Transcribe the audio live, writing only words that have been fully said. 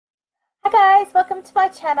Hi guys, welcome to my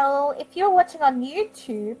channel. If you're watching on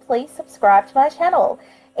YouTube, please subscribe to my channel.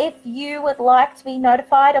 If you would like to be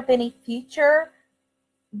notified of any future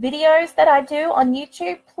videos that I do on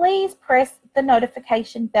YouTube, please press the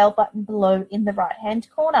notification bell button below in the right hand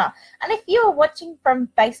corner. And if you are watching from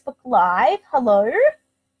Facebook Live, hello,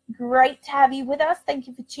 great to have you with us. Thank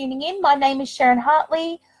you for tuning in. My name is Sharon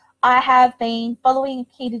Hartley. I have been following a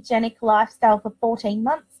ketogenic lifestyle for 14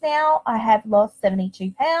 months now. I have lost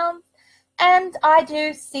 72 pounds. And I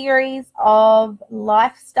do series of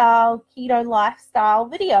keto lifestyle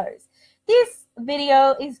videos. This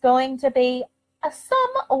video is going to be a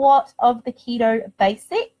somewhat of the keto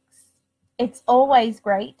basics. It's always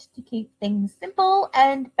great to keep things simple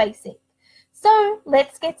and basic. So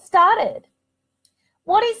let's get started.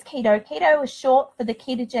 What is keto? Keto is short for the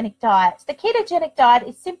ketogenic diet. The ketogenic diet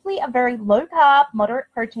is simply a very low carb,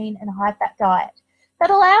 moderate protein, and high fat diet that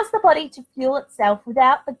allows the body to fuel itself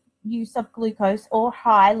without the use of glucose or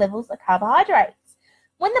high levels of carbohydrates.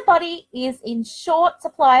 When the body is in short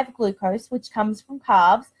supply of glucose, which comes from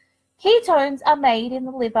carbs, ketones are made in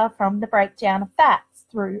the liver from the breakdown of fats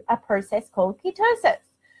through a process called ketosis.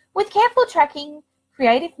 With careful tracking,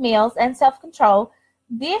 creative meals, and self-control,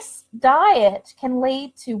 this diet can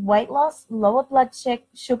lead to weight loss, lower blood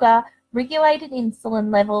sugar, regulated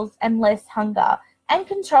insulin levels, and less hunger, and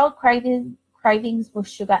controlled cravings for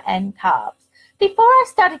sugar and carbs. Before I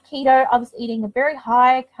started keto, I was eating a very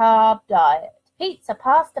high carb diet, pizza,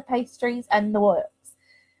 pasta, pastries, and the works.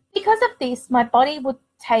 Because of this, my body would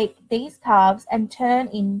take these carbs and turn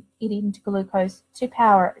it into glucose to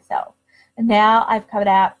power itself. And now I've cut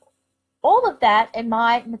out all of that, and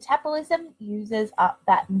my metabolism uses up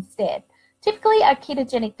that instead. Typically, a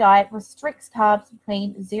ketogenic diet restricts carbs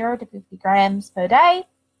between 0 to 50 grams per day.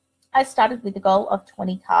 I started with a goal of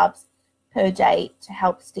 20 carbs per day to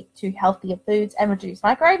help stick to healthier foods and reduce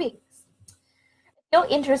my cravings. If you're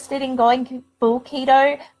interested in going full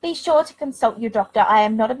keto, be sure to consult your doctor. I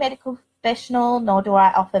am not a medical professional, nor do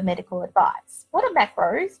I offer medical advice. What are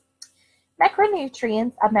macros?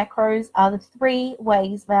 Macronutrients are the three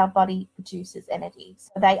ways our body produces energy.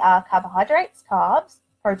 So they are carbohydrates, carbs,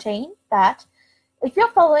 protein, fat. If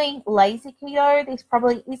you're following lazy keto, this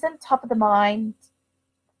probably isn't top of the mind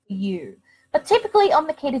for you. But typically on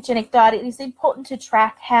the ketogenic diet, it is important to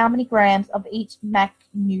track how many grams of each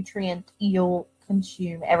macronutrient you'll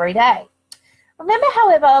consume every day. Remember,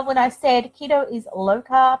 however, when I said keto is low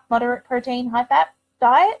carb, moderate protein, high fat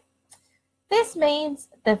diet? This means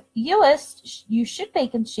the fewest you should be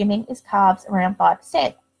consuming is carbs around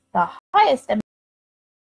 5%. The highest amount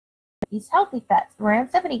is healthy fats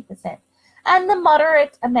around 70%. And the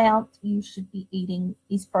moderate amount you should be eating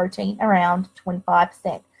is protein around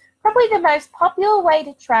 25%. Probably the most popular way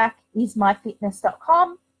to track is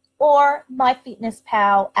myfitness.com or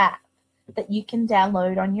MyFitnessPal app that you can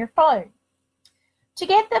download on your phone. To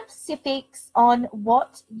get the specifics on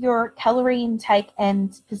what your calorie intake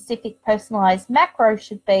and specific personalized macro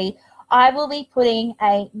should be, I will be putting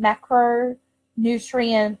a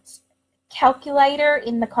macronutrient calculator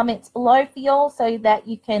in the comments below for you all so that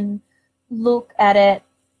you can look at it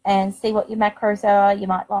and see what your macros are. You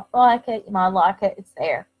might not like it, you might like it, it's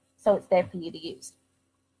there. So it's there for you to use.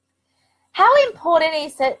 How important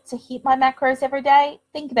is it to hit my macros every day?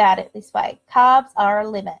 Think about it this way. Carbs are a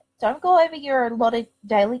limit. Don't go over your allotted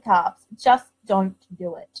daily carbs. Just don't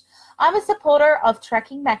do it. I'm a supporter of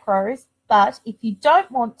tracking macros, but if you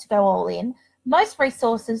don't want to go all in, most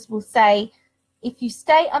resources will say if you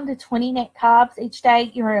stay under 20 net carbs each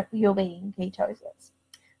day, you'll be in ketosis.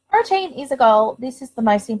 Protein is a goal. This is the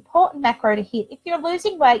most important macro to hit. If you're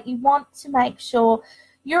losing weight, you want to make sure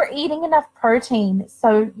you're eating enough protein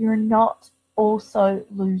so you're not also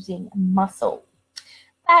losing muscle.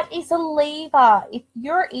 Fat is a lever. If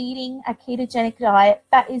you're eating a ketogenic diet,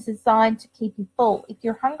 fat is designed to keep you full. If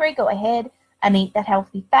you're hungry, go ahead and eat that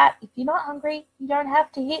healthy fat. If you're not hungry, you don't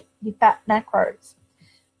have to hit your fat macros.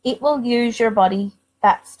 It will use your body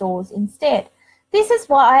fat stores instead. This is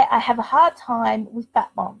why I have a hard time with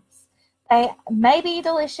fat bombs. They may be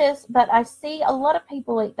delicious, but I see a lot of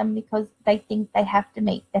people eat them because they think they have to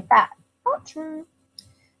meet their fat. Not true.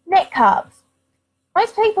 Net carbs.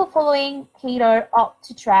 Most people following keto opt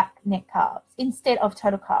to track net carbs instead of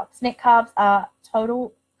total carbs. Net carbs are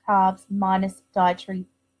total carbs minus dietary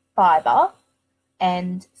fiber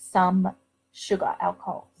and some sugar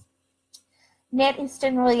alcohols. Net is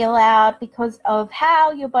generally allowed because of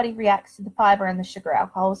how your body reacts to the fiber and the sugar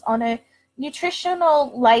alcohols. On a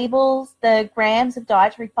nutritional labels, the grams of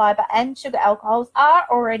dietary fiber and sugar alcohols are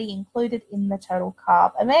already included in the total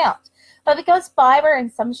carb amount. But because fiber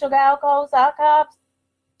and some sugar alcohols are carbs,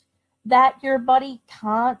 that your body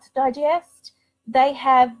can't digest, they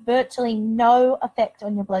have virtually no effect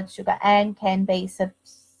on your blood sugar and can be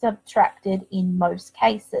subtracted in most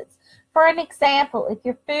cases. For an example, if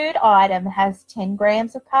your food item has 10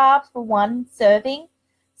 grams of carbs for one serving,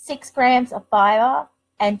 6 grams of fiber,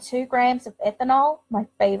 and 2 grams of ethanol, my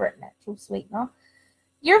favorite natural sweetener,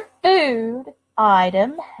 your food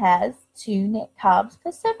item has 2 net carbs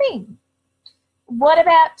per serving. What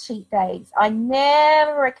about cheat days? I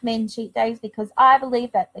never recommend cheat days because I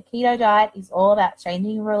believe that the keto diet is all about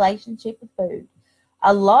changing your relationship with food.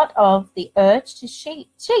 A lot of the urge to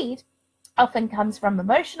cheat often comes from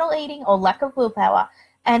emotional eating or lack of willpower,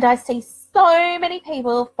 and I see so many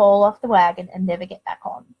people fall off the wagon and never get back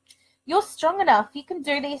on. You're strong enough. You can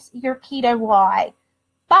do this. You're Keto I.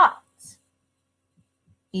 But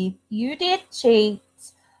if you did cheat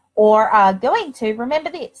or are going to, remember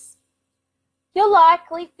this. You'll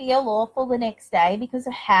likely feel awful the next day because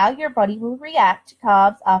of how your body will react to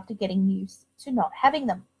carbs after getting used to not having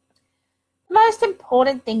them. The most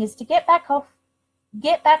important thing is to get back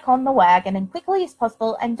on the wagon as quickly as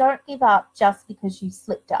possible and don't give up just because you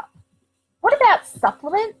slipped up. What about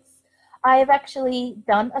supplements? I have actually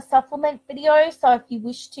done a supplement video, so if you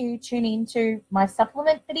wish to tune into my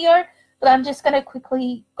supplement video, but I'm just going to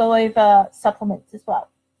quickly go over supplements as well.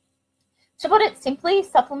 To put it simply,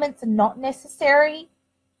 supplements are not necessary.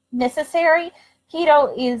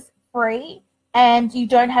 Keto is free, and you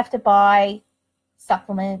don't have to buy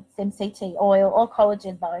supplements, MCT oil, or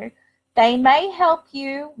collagen though. They may help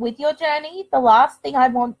you with your journey. The last thing I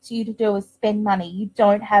want you to do is spend money you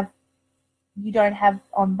don't have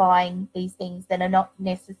on buying these things that are not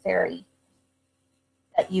necessary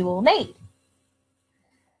that you will need.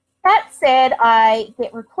 That said, I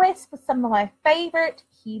get requests for some of my favorite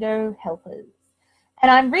keto helpers,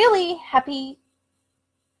 and I'm really happy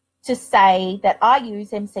to say that I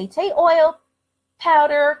use MCT oil,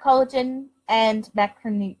 powder, collagen, and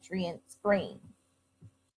macronutrients green.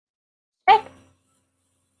 Check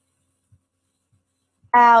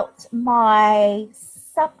out my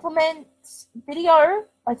supplements video.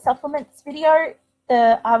 I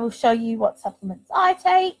will show you what supplements I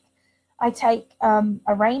take. I take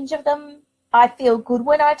a range of them. I feel good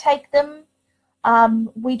when I take them.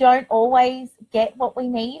 We don't always get what we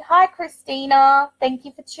need. Hi, Christina. Thank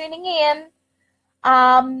you for tuning in.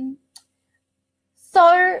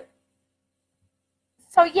 So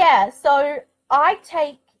I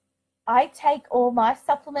take all my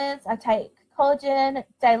supplements. I take collagen,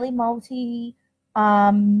 daily multi.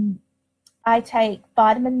 I take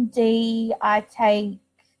vitamin D. I take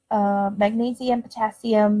magnesium,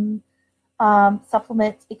 potassium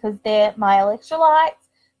supplements because they're my electrolytes.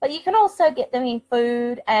 But you can also get them in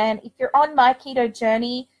food. And if you're on my keto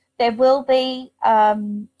journey, there will be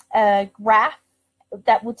a graph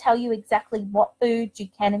that will tell you exactly what foods you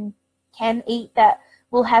can eat that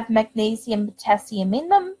will have magnesium, potassium in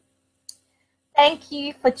them. Thank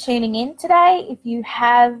you for tuning in today. If you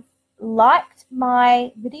have liked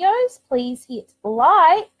my videos, please hit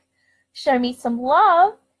like. Show me some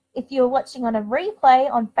love. If you're watching on a replay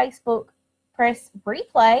on Facebook, press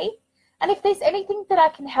replay. And if there's anything that I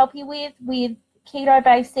can help you with Keto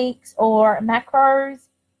Basics or macros,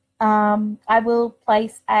 I will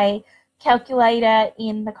place a calculator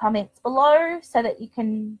in the comments below so that you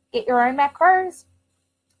can get your own macros.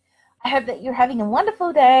 I hope that you're having a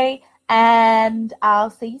wonderful day, and I'll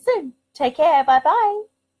see you soon. Take care. Bye-bye.